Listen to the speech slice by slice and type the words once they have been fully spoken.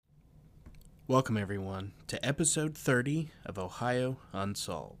Welcome, everyone, to episode 30 of Ohio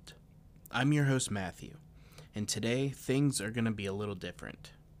Unsolved. I'm your host, Matthew, and today things are going to be a little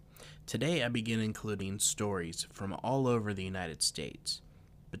different. Today I begin including stories from all over the United States,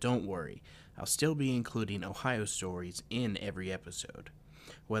 but don't worry, I'll still be including Ohio stories in every episode,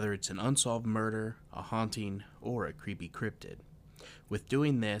 whether it's an unsolved murder, a haunting, or a creepy cryptid. With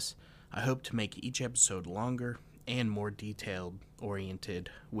doing this, I hope to make each episode longer and more detailed oriented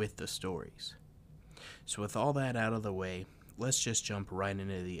with the stories. So with all that out of the way, let's just jump right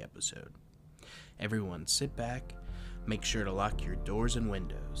into the episode. Everyone sit back, make sure to lock your doors and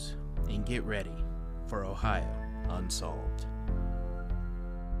windows, and get ready for Ohio Unsolved.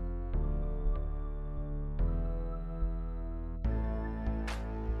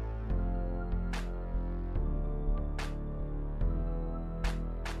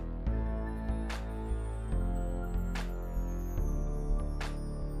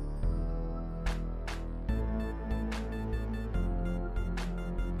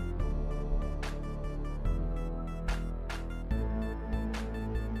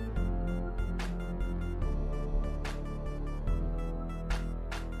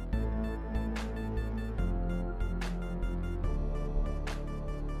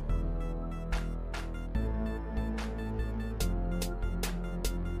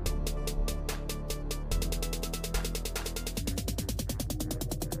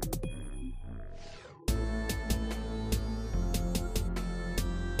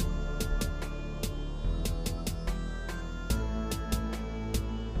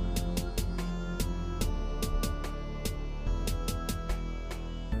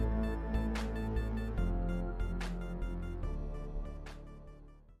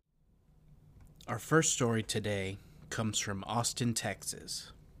 Our first story today comes from Austin,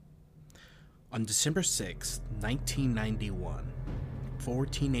 Texas. On December 6, 1991, 4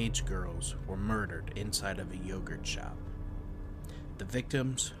 teenage girls were murdered inside of a yogurt shop. The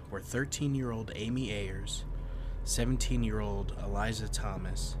victims were 13-year-old Amy Ayers, 17-year-old Eliza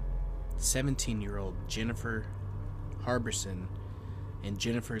Thomas, 17-year-old Jennifer Harbison, and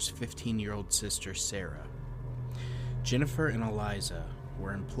Jennifer's 15-year-old sister Sarah. Jennifer and Eliza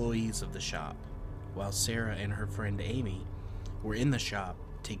were employees of the shop, while Sarah and her friend Amy were in the shop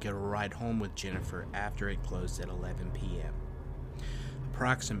taking a ride home with Jennifer after it closed at 11 p.m.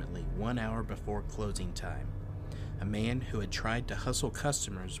 Approximately 1 hour before closing time, a man who had tried to hustle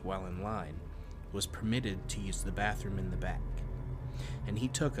customers while in line was permitted to use the bathroom in the back, and he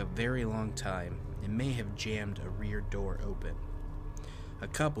took a very long time and may have jammed a rear door open. A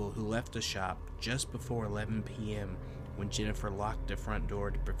couple who left the shop just before 11 p.m. when Jennifer locked the front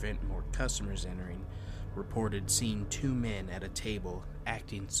door to prevent more customers entering, reported seeing 2 men at a table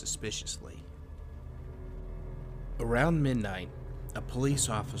acting suspiciously. Around midnight, a police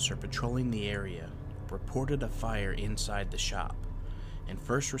officer patrolling the area reported a fire inside the shop, and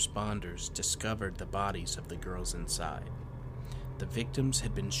first responders discovered the bodies of the girls inside. The victims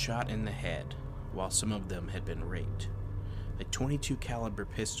had been shot in the head, while some of them had been raped. A .22 caliber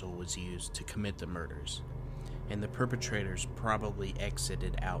pistol was used to commit the murders, and the perpetrators probably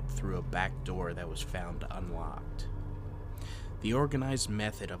exited out through a back door that was found unlocked. The organized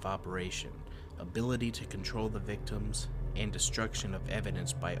method of operation, ability to control the victims, and destruction of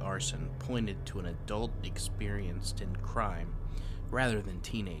evidence by arson pointed to an adult experienced in crime rather than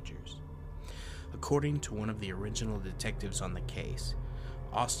teenagers. According to one of the original detectives on the case,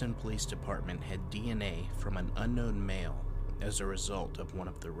 Austin Police Department had DNA from an unknown male as a result of one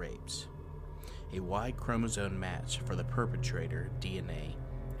of the rapes. A Y chromosome match for the perpetrator DNA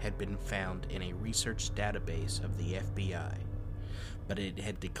had been found in a research database of the FBI, but it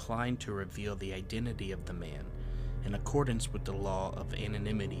had declined to reveal the identity of the man in accordance with the law of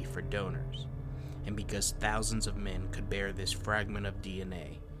anonymity for donors, and because thousands of men could bear this fragment of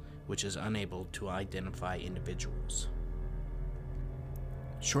DNA, which is unable to identify individuals.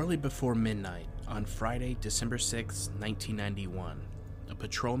 Shortly before midnight on Friday, December 6, 1991, a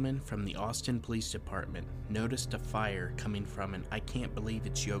patrolman from the Austin Police Department noticed a fire coming from an I Can't Believe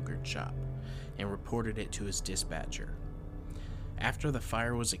It's Yogurt shop and reported it to his dispatcher. After the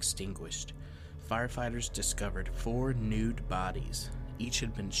fire was extinguished, firefighters discovered 4 nude bodies. Each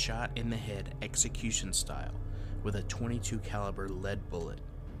had been shot in the head execution style with a .22 caliber lead bullet.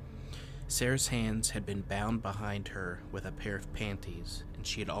 Sarah's hands had been bound behind her with a pair of panties, and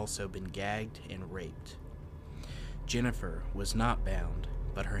she had also been gagged and raped. Jennifer was not bound,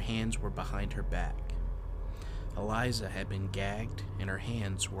 but her hands were behind her back. Eliza had been gagged, and her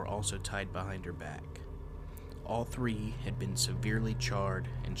hands were also tied behind her back. All 3 had been severely charred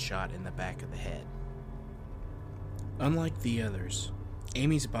and shot in the back of the head. Unlike the others,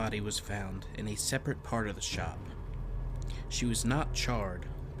 Amy's body was found in a separate part of the shop. She was not charred,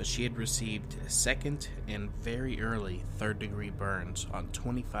 but she had received second and very early third-degree burns on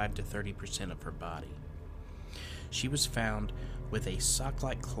 25 to 30% of her body. She was found with a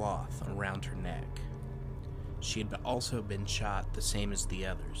sock-like cloth around her neck. She had also been shot the same as the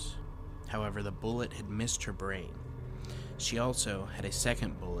others. However, the bullet had missed her brain. She also had a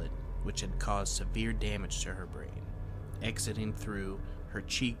second bullet, which had caused severe damage to her brain, exiting through her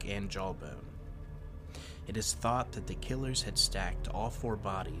cheek and jawbone. It is thought that the killers had stacked all 4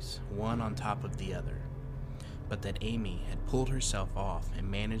 bodies, one on top of the other, but that Amy had pulled herself off and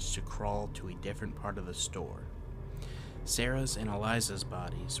managed to crawl to a different part of the store. Sarah's and Eliza's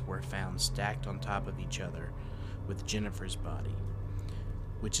bodies were found stacked on top of each other with Jennifer's body,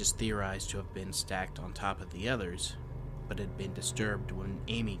 which is theorized to have been stacked on top of the others, but had been disturbed when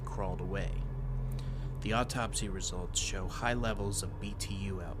Amy crawled away. The autopsy results show high levels of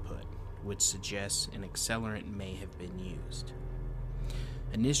BTU output, which suggests an accelerant may have been used.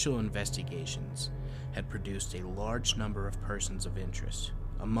 Initial investigations had produced a large number of persons of interest,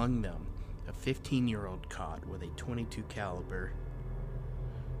 among them a 15-year-old caught with a .22 caliber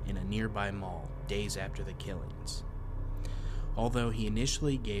in a nearby mall days after the killings. Although he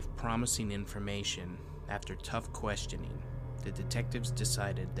initially gave promising information, after tough questioning, the detectives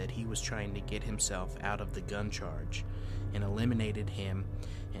decided that he was trying to get himself out of the gun charge and eliminated him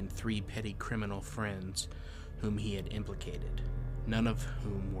and 3 petty criminal friends whom he had implicated, none of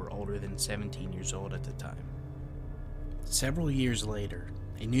whom were older than 17 years old at the time. Several years later,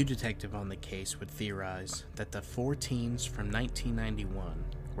 a new detective on the case would theorize that the 4 teens from 1991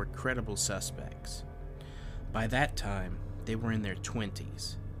 were credible suspects. By that time, they were in their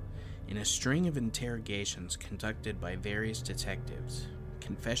 20s. In a string of interrogations conducted by various detectives,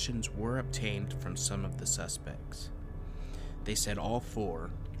 confessions were obtained from some of the suspects. They said all 4,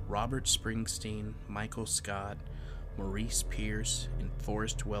 Robert Springsteen, Michael Scott, Maurice Pierce, and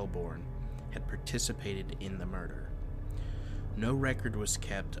Forrest Wellborn, had participated in the murder. No record was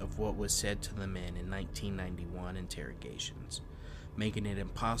kept of what was said to the men in 1991 interrogations, making it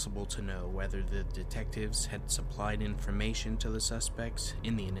impossible to know whether the detectives had supplied information to the suspects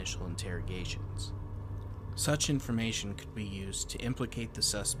in the initial interrogations. Such information could be used to implicate the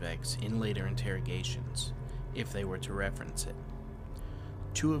suspects in later interrogations, if they were to reference it.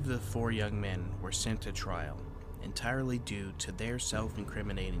 2 of the 4 young men were sent to trial, entirely due to their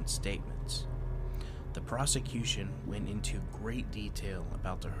self-incriminating statements. The prosecution went into great detail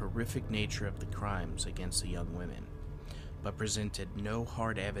about the horrific nature of the crimes against the young women, but presented no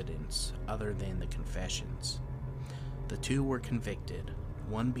hard evidence other than the confessions. The 2 were convicted,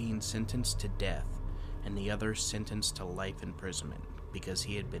 one being sentenced to death and the other sentenced to life imprisonment because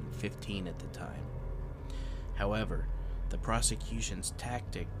he had been 15 at the time. However, the prosecution's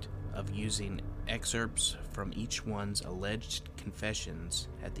tactic of using excerpts from each one's alleged confessions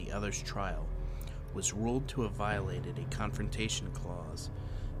at the other's trial was ruled to have violated a confrontation clause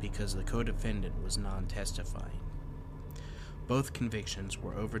because the co-defendant was non-testifying. Both convictions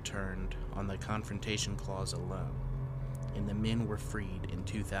were overturned on the confrontation clause alone, and the men were freed in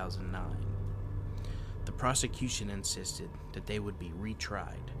 2009. The prosecution insisted that they would be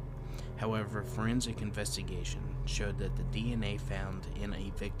retried. However, forensic investigation showed that the DNA found in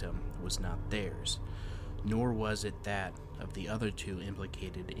a victim was not theirs, nor was it that of the other 2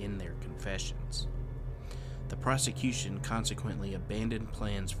 implicated in their confessions. The prosecution consequently abandoned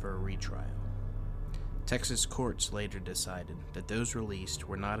plans for a retrial. Texas courts later decided that those released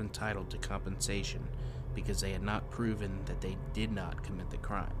were not entitled to compensation because they had not proven that they did not commit the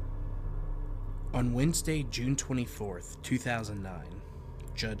crime. On Wednesday, June 24, 2009,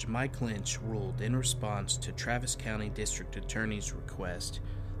 Judge Mike Lynch ruled in response to Travis County District Attorney's request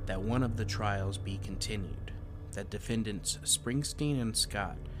that one of the trials be continued, that defendants Springsteen and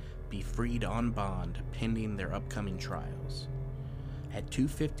Scott be freed on bond pending their upcoming trials. At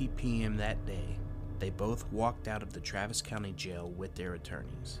 2:50 p.m. that day, they both walked out of the Travis County Jail with their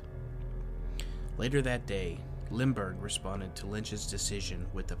attorneys. Later that day, Lindbergh responded to Lynch's decision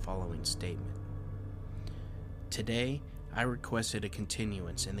with the following statement. Today, I requested a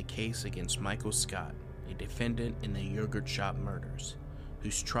continuance in the case against Michael Scott, a defendant in the yogurt shop murders,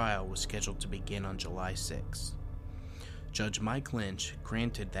 whose trial was scheduled to begin on July 6. Judge Mike Lynch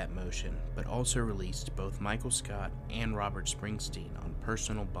granted that motion, but also released both Michael Scott and Robert Springsteen on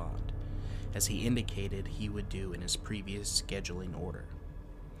personal bond, as he indicated he would do in his previous scheduling order.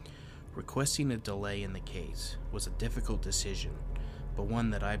 Requesting a delay in the case was a difficult decision, but one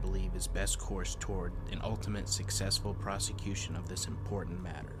that I believe is best course toward an ultimate successful prosecution of this important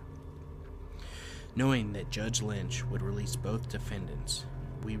matter. Knowing that Judge Lynch would release both defendants,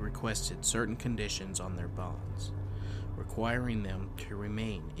 we requested certain conditions on their bonds, requiring them to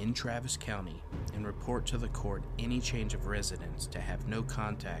remain in Travis County and report to the court any change of residence, to have no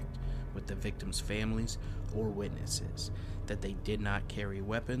contact with the victims' families or witnesses, that they did not carry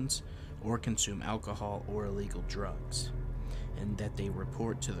weapons or consume alcohol or illegal drugs, and that they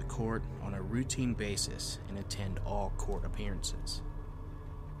report to the court on a routine basis and attend all court appearances.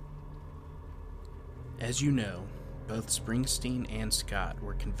 As you know, both Springsteen and Scott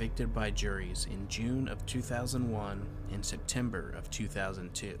were convicted by juries in June of 2001 and September of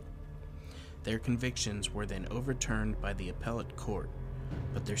 2002. Their convictions were then overturned by the appellate court,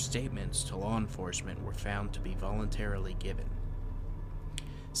 but their statements to law enforcement were found to be voluntarily given.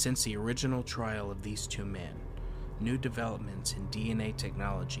 Since the original trial of these two men, new developments in DNA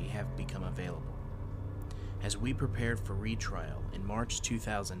technology have become available. As we prepared for retrial in March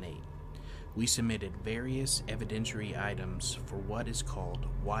 2008, we submitted various evidentiary items for what is called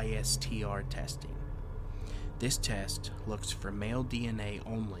YSTR testing. This test looks for male DNA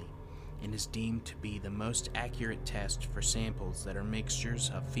only and is deemed to be the most accurate test for samples that are mixtures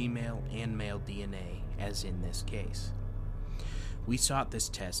of female and male DNA, as in this case. We sought this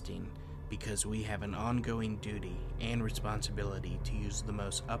testing because we have an ongoing duty and responsibility to use the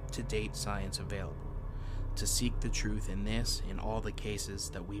most up-to-date science available to seek the truth in this and all the cases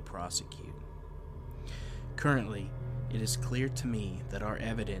that we prosecute. Currently, it is clear to me that our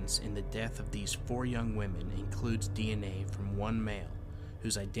evidence in the death of these 4 young women includes DNA from one male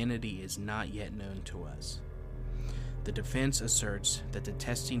whose identity is not yet known to us. The defense asserts that the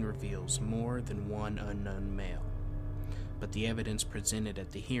testing reveals more than one unknown male, but the evidence presented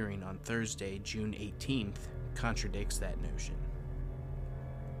at the hearing on Thursday, June 18th, contradicts that notion.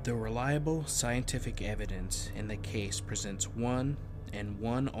 The reliable scientific evidence in the case presents one and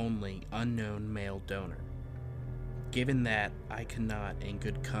one only unknown male donor. Given that, I cannot, in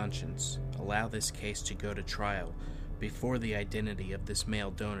good conscience, allow this case to go to trial before the identity of this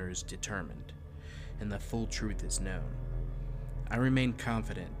male donor is determined and the full truth is known. I remain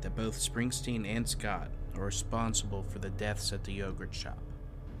confident that both Springsteen and Scott are responsible for the deaths at the yogurt shop,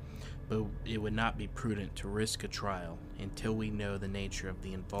 but it would not be prudent to risk a trial until we know the nature of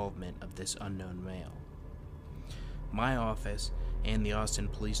the involvement of this unknown male. My office and the Austin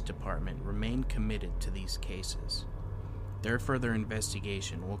Police Department remain committed to these cases. Their further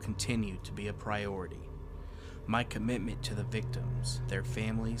investigation will continue to be a priority. My commitment to the victims, their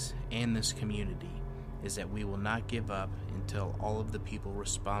families, and this community is that we will not give up until all of the people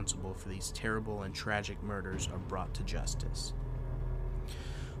responsible for these terrible and tragic murders are brought to justice.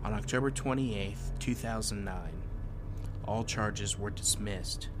 On October 28, 2009, all charges were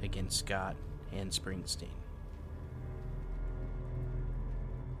dismissed against Scott and Springsteen.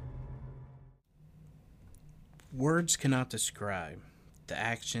 Words cannot describe the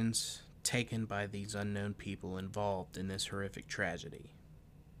actions taken by these unknown people involved in this horrific tragedy.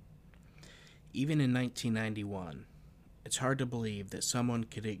 Even in 1991, it's hard to believe that someone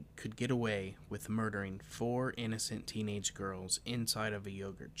could get away with murdering 4 innocent teenage girls inside of a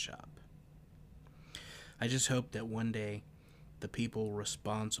yogurt shop. I just hope that one day the people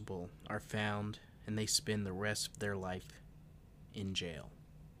responsible are found and they spend the rest of their life in jail.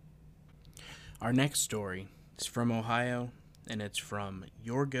 Our next story is from Ohio, and it's from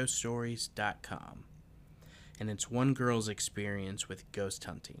YourGhostStories.com, and it's one girl's experience with ghost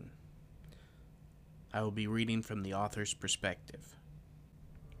hunting. I will be reading from the author's perspective.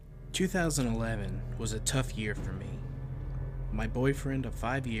 2011 was a tough year for me. My boyfriend of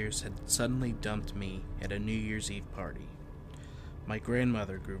 5 years had suddenly dumped me at a New Year's Eve party. My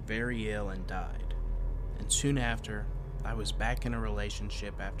grandmother grew very ill and died, and soon after, I was back in a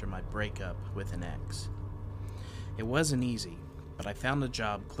relationship after my breakup with an ex. It wasn't easy, but I found a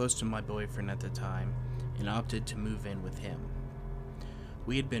job close to my boyfriend at the time and opted to move in with him.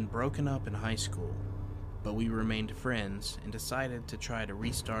 We had been broken up in high school, but we remained friends and decided to try to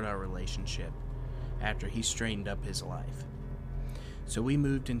restart our relationship after he straightened up his life. So we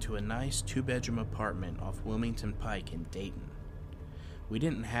moved into a nice 2-bedroom apartment off Wilmington Pike in Dayton. We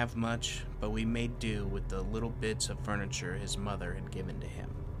didn't have much, but we made do with the little bits of furniture his mother had given to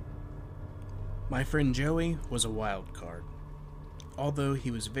him. My friend Joey was a wild card. Although he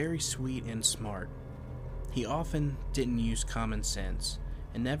was very sweet and smart, he often didn't use common sense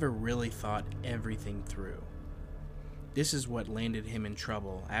and never really thought everything through. This is what landed him in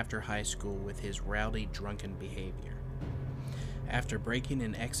trouble after high school with his rowdy, drunken behavior. After breaking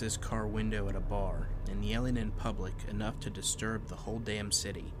an ex's car window at a bar and yelling in public enough to disturb the whole damn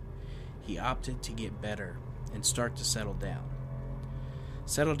city, he opted to get better and start to settle down.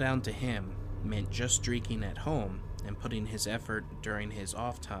 Settle down to him meant just drinking at home and putting his effort during his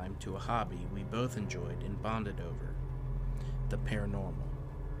off time to a hobby we both enjoyed and bonded over: the paranormal.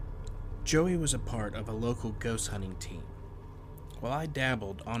 Joey was a part of a local ghost hunting team. While I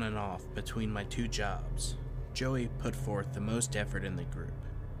dabbled on and off between my two jobs, Joey put forth the most effort in the group.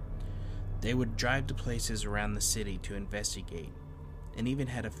 They would drive to places around the city to investigate, and even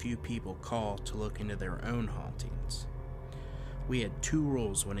had a few people call to look into their own hauntings. We had 2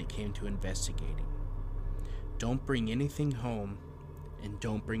 rules when it came to investigating: don't bring anything home, and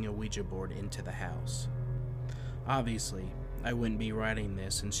don't bring a Ouija board into the house. Obviously, I wouldn't be writing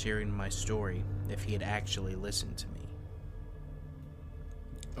this and sharing my story if he had actually listened to me.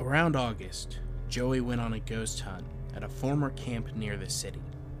 Around August, Joey went on a ghost hunt at a former camp near the city.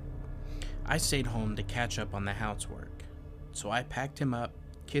 I stayed home to catch up on the housework, so I packed him up,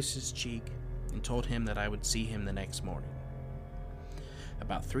 kissed his cheek, and told him that I would see him the next morning.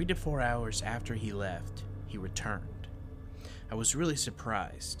 About 3 to 4 hours after he left, he returned. I was really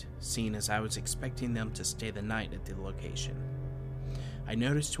surprised, seeing as I was expecting them to stay the night at the location. I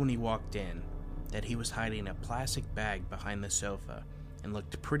noticed when he walked in that he was hiding a plastic bag behind the sofa and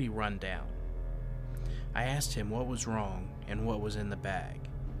looked pretty run down. I asked him what was wrong and what was in the bag,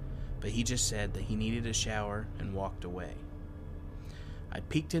 but he just said that he needed a shower and walked away. I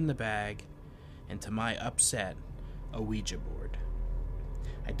peeked in the bag, and to my upset, a Ouija board.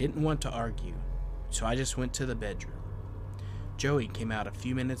 I didn't want to argue, so I just went to the bedroom. Joey came out a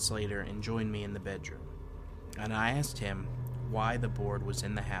few minutes later and joined me in the bedroom, and I asked him why the board was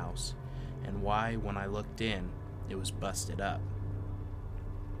in the house and why, when I looked in, it was busted up.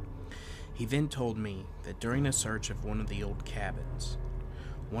 He then told me that during a search of one of the old cabins,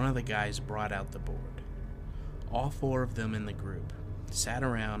 one of the guys brought out the board. All 4 of them in the group sat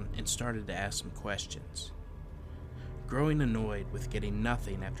around and started to ask some questions. Growing annoyed with getting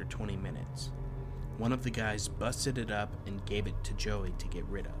nothing after 20 minutes, one of the guys busted it up and gave it to Joey to get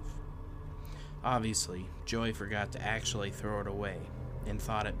rid of. Obviously, Joey forgot to actually throw it away and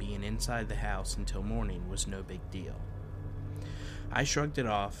thought it being inside the house until morning was no big deal. I shrugged it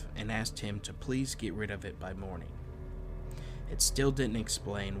off and asked him to please get rid of it by morning. It still didn't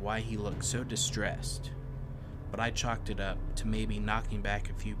explain why he looked so distressed, but I chalked it up to maybe knocking back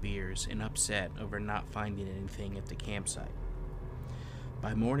a few beers and upset over not finding anything at the campsite.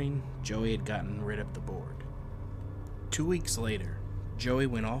 By morning, Joey had gotten rid of the board. 2 weeks later, Joey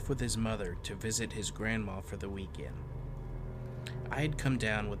went off with his mother to visit his grandma for the weekend. I had come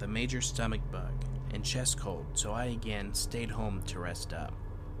down with a major stomach bug and chest cold, so I again stayed home to rest up.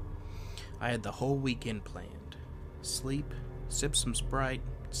 I had the whole weekend planned: sleep, sip some Sprite,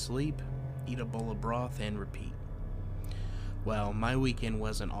 sleep, eat a bowl of broth, and repeat. Well, my weekend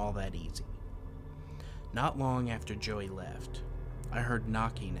wasn't all that easy. Not long after Joey left, I heard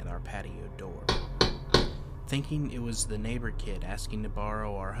knocking at our patio door. Thinking it was the neighbor kid asking to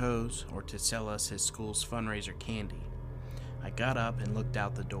borrow our hose or to sell us his school's fundraiser candy, I got up and looked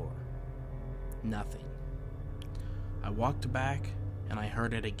out the door. Nothing. I walked back and I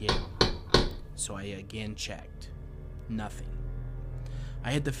heard it again, so I again checked. Nothing.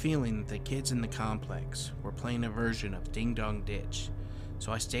 I had the feeling that the kids in the complex were playing a version of Ding Dong Ditch,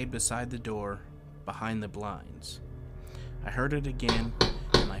 so I stayed beside the door, behind the blinds. I heard it again,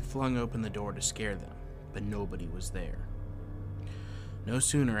 and I flung open the door to scare them, but nobody was there. No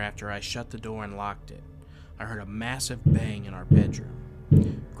sooner after I shut the door and locked it, I heard a massive bang in our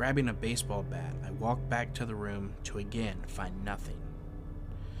bedroom. Grabbing a baseball bat, I walked back to the room to again find nothing.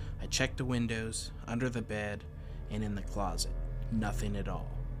 I checked the windows, under the bed, and in the closet. Nothing at all.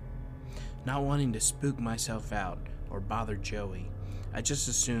 Not wanting to spook myself out or bother Joey, I just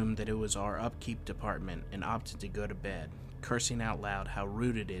assumed that it was our upkeep department and opted to go to bed, cursing out loud how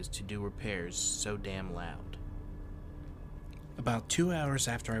rude it is to do repairs so damn loud. About 2 hours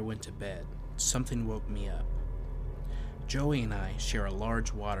after I went to bed, something woke me up. Joey and I share a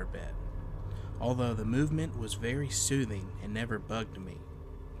large waterbed. Although the movement was very soothing and never bugged me,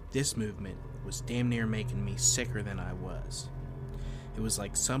 this movement was damn near making me sicker than I was. It was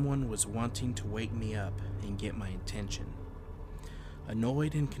like someone was wanting to wake me up and get my attention.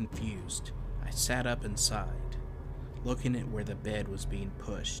 Annoyed and confused, I sat up and sighed. Looking at where the bed was being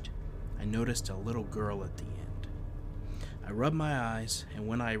pushed, I noticed a little girl at the end. I rubbed my eyes, and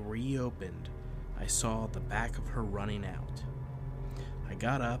when I reopened, I saw the back of her running out. I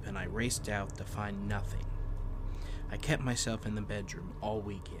got up and I raced out to find nothing. I kept myself in the bedroom all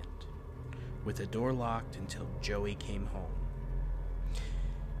weekend, with the door locked until Joey came home.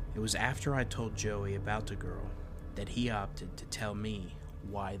 It was after I told Joey about the girl that he opted to tell me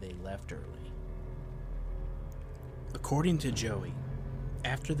why they left early. According to Joey,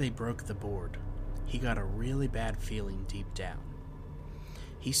 After they broke the board, he got a really bad feeling deep down.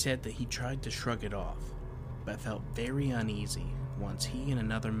 He said that he tried to shrug it off, but felt very uneasy once he and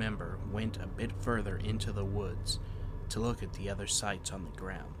another member went a bit further into the woods to look at the other sites on the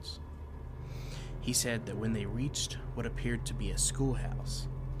grounds. He said that when they reached what appeared to be a schoolhouse,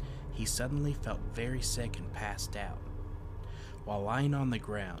 he suddenly felt very sick and passed out. While lying on the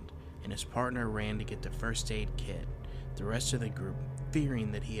ground and his partner ran to get the first aid kit, the rest of the group,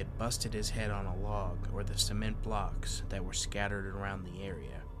 fearing that he had busted his head on a log or the cement blocks that were scattered around the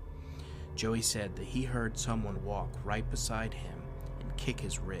area. Joey said that he heard someone walk right beside him and kick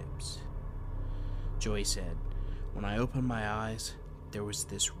his ribs. Joey said, "When I opened my eyes, there was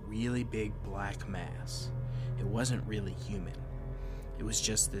this really big black mass. It wasn't really human. It was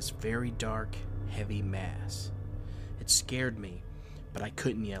just this very dark, heavy mass. It scared me, but I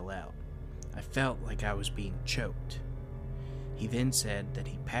couldn't yell out. I felt like I was being choked." He then said that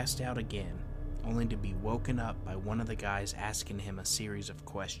he passed out again, only to be woken up by one of the guys asking him a series of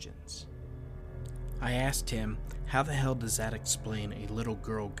questions. I asked him, "How the hell does that explain a little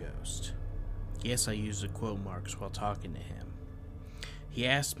girl ghost?" Yes, I used the quote marks while talking to him. He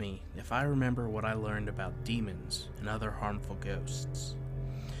asked me if I remember what I learned about demons and other harmful ghosts.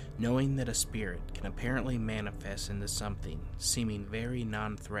 Knowing that a spirit can apparently manifest into something seeming very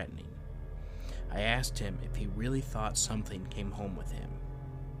non-threatening, I asked him if he really thought something came home with him.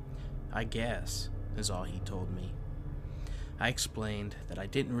 "I guess," is all he told me. I explained that I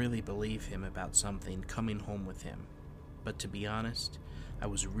didn't really believe him about something coming home with him, but to be honest, I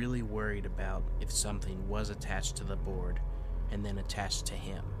was really worried about if something was attached to the board and then attached to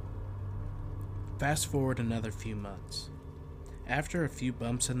him. Fast forward another few months. After a few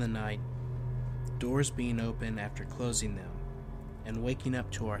bumps in the night, doors being open after closing them, and waking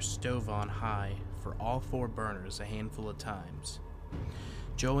up to our stove on high for all 4 burners a handful of times,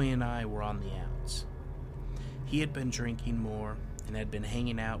 Joey and I were on the outs. He had been drinking more and had been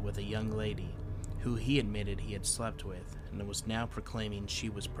hanging out with a young lady who he admitted he had slept with and was now proclaiming she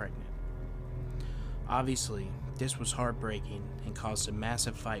was pregnant. Obviously, this was heartbreaking and caused a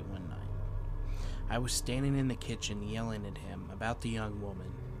massive fight one night. I was standing in the kitchen yelling at him about the young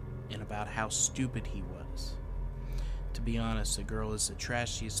woman and about how stupid he was. To be honest, the girl is the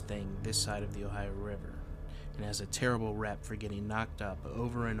trashiest thing this side of the Ohio River and has a terrible rep for getting knocked up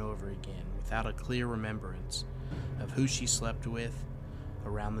over and over again without a clear remembrance of who she slept with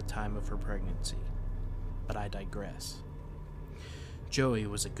around the time of her pregnancy. But I digress. Joey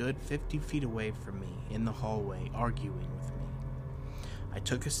was a good 50 feet away from me in the hallway arguing with me. I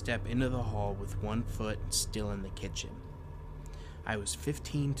took a step into the hall with one foot still in the kitchen. I was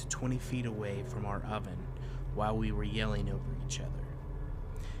 15 to 20 feet away from our oven while we were yelling over each other.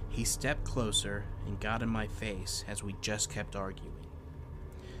 He stepped closer and got in my face as we just kept arguing.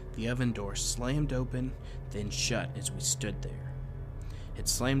 The oven door slammed open, then shut as we stood there. It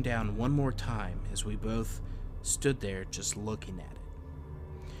slammed down one more time as we both stood there just looking at it.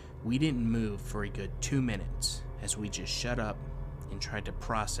 We didn't move for a good 2 minutes as we just shut up and tried to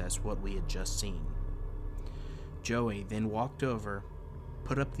process what we had just seen. Joey then walked over,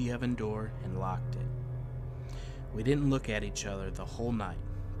 put up the oven door, and locked it. We didn't look at each other the whole night,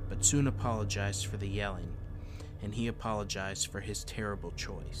 but soon apologized for the yelling, and he apologized for his terrible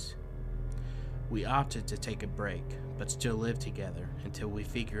choice. We opted to take a break, but still live together until we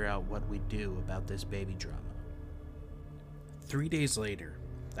figure out what we do about this baby drama. 3 days later,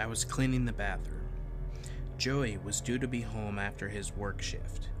 I was cleaning the bathroom. Joey was due to be home after his work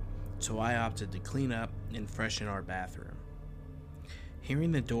shift, so I opted to clean up and freshen our bathroom.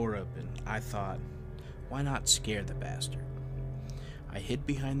 Hearing the door open, I thought, why not scare the bastard? I hid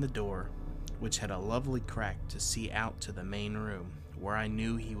behind the door, which had a lovely crack to see out to the main room, where I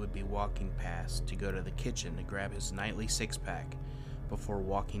knew he would be walking past to go to the kitchen to grab his nightly 6-pack before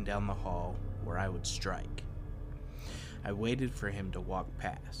walking down the hall where I would strike. I waited for him to walk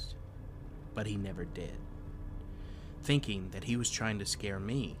past, but he never did. Thinking that he was trying to scare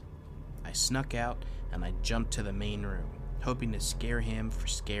me, I snuck out and I jumped to the main room, hoping to scare him for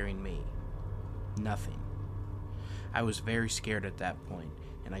scaring me. Nothing. I was very scared at that point,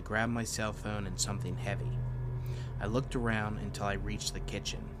 and I grabbed my cell phone and something heavy. I looked around until I reached the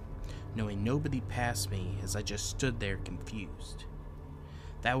kitchen, knowing nobody passed me as I just stood there confused.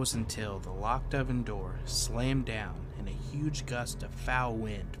 That was until the locked oven door slammed down and a huge gust of foul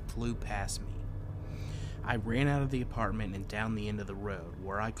wind flew past me. I ran out of the apartment and down the end of the road,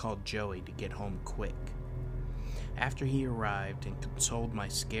 where I called Joey to get home quick. After he arrived and consoled my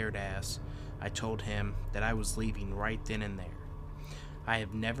scared ass, I told him that I was leaving right then and there. I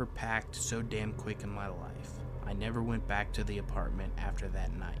have never packed so damn quick in my life. I never went back to the apartment after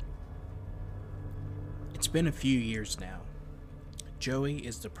that night. It's been a few years now. Joey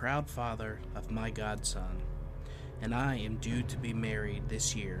is the proud father of my godson, and I am due to be married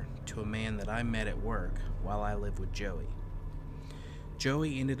this year to a man that I met at work while I lived with Joey.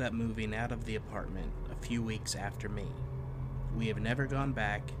 Joey ended up moving out of the apartment a few weeks after me. We have never gone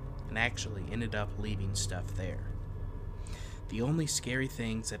back and actually ended up leaving stuff there. The only scary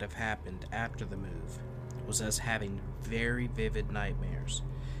things that have happened after the move was us having very vivid nightmares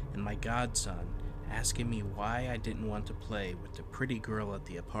and my godson asking me why I didn't want to play with the pretty girl at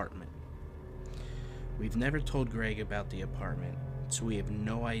the apartment. We've never told Greg about the apartment, so we have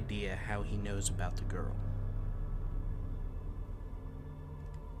no idea how he knows about the girl.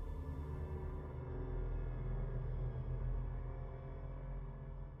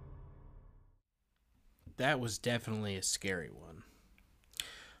 That was definitely a scary one.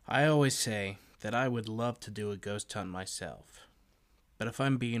 I always say that I would love to do a ghost hunt myself, but if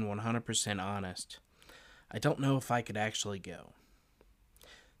I'm being 100% honest, I don't know if I could actually go.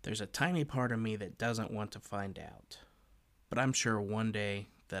 There's a tiny part of me that doesn't want to find out, but I'm sure one day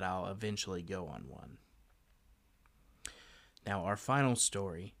that I'll eventually go on one. Now, our final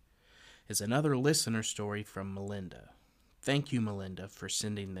story is another listener story from Melinda. Thank you, Melinda, for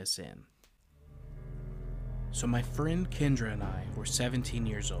sending this in. So my friend Kendra and I were 17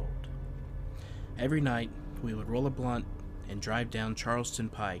 years old. Every night, we would roll a blunt and drive down Charleston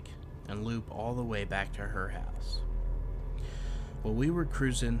Pike and loop all the way back to her house. While we were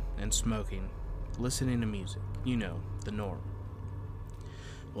cruising and smoking, listening to music, the norm.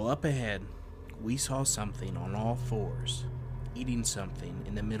 Well, up ahead, we saw something on all fours, eating something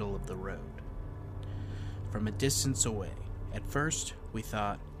in the middle of the road. From a distance away, at first, we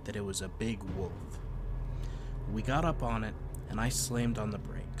thought that it was a big wolf. We got up on it, and I slammed on the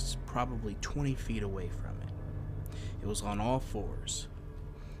brakes, probably 20 feet away from it. It was on all fours.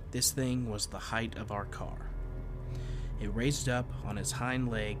 This thing was the height of our car. It raised up on its hind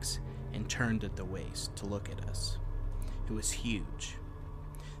legs and turned at the waist to look at us. It was huge.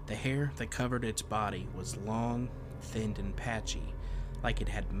 The hair that covered its body was long, thin, and patchy, like it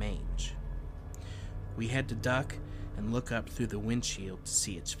had mange. We had to duck and look up through the windshield to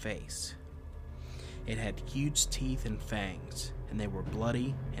see its face. It had huge teeth and fangs, and they were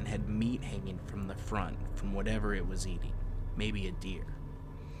bloody and had meat hanging from the front from whatever it was eating, maybe a deer.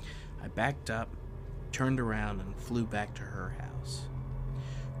 I backed up, turned around, and flew back to her house.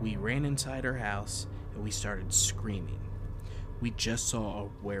 We ran inside her house, and we started screaming. We just saw a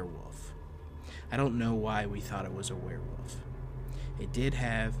werewolf. I don't know why we thought it was a werewolf. It did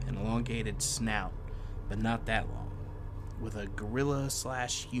have an elongated snout, but not that long, with a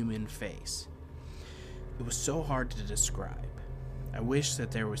gorilla/human face. It was so hard to describe. I wish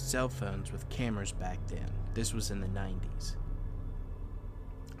that there were cell phones with cameras back then. This was in the 90s.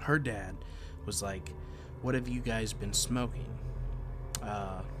 Her dad was like, "What have you guys been smoking?"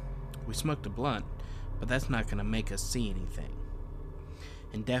 We smoked a blunt, but that's not going to make us see anything.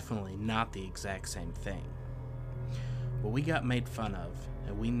 And definitely not the exact same thing. Well, we got made fun of,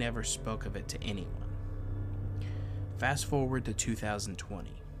 and we never spoke of it to anyone. Fast forward to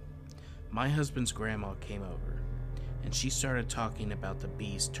 2020. My husband's grandma came over, and she started talking about the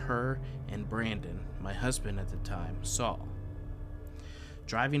beast her and Brandon, my husband at the time, saw.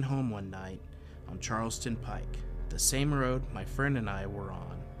 Driving home one night on Charleston Pike, the same road my friend and I were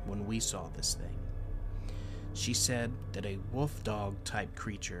on when we saw this thing. She said that a wolf dog type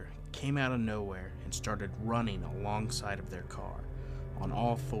creature came out of nowhere and started running alongside of their car. On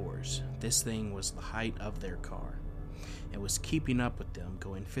all fours, this thing was the height of their car. It was keeping up with them,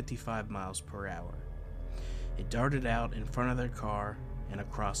 going 55 miles per hour. It darted out in front of their car and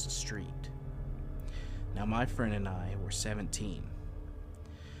across the street. Now my friend and I were 17.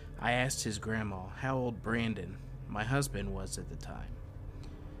 I asked his grandma how old Brandon, my husband, was at the time.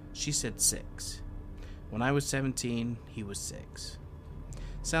 She said 6. When I was 17, he was 6.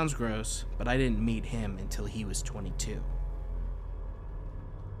 Sounds gross, but I didn't meet him until he was 22.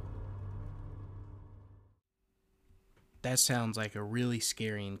 That sounds like a really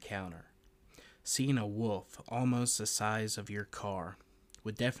scary encounter. Seeing a wolf almost the size of your car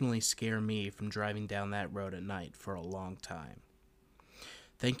would definitely scare me from driving down that road at night for a long time.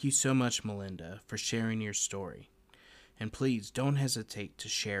 Thank you so much, Melinda, for sharing your story. And please don't hesitate to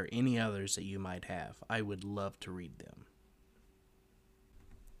share any others that you might have. I would love to read them.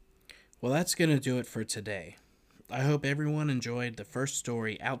 Well, that's going to do it for today. I hope everyone enjoyed the first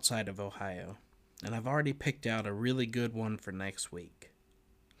story outside of Ohio, and I've already picked out a really good one for next week.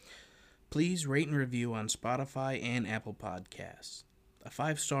 Please rate and review on Spotify and Apple Podcasts. A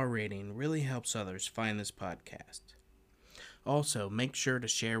 5-star rating really helps others find this podcast. Also, make sure to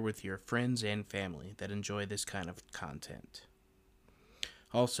share with your friends and family that enjoy this kind of content.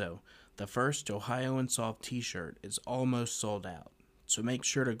 Also, the first Ohio Unsolved t-shirt is almost sold out, so make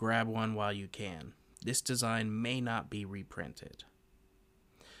sure to grab one while you can. This design may not be reprinted.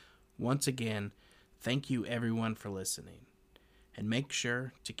 Once again, thank you everyone for listening, and make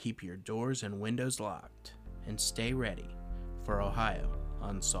sure to keep your doors and windows locked, and stay ready for Ohio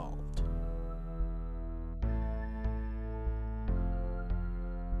Unsolved.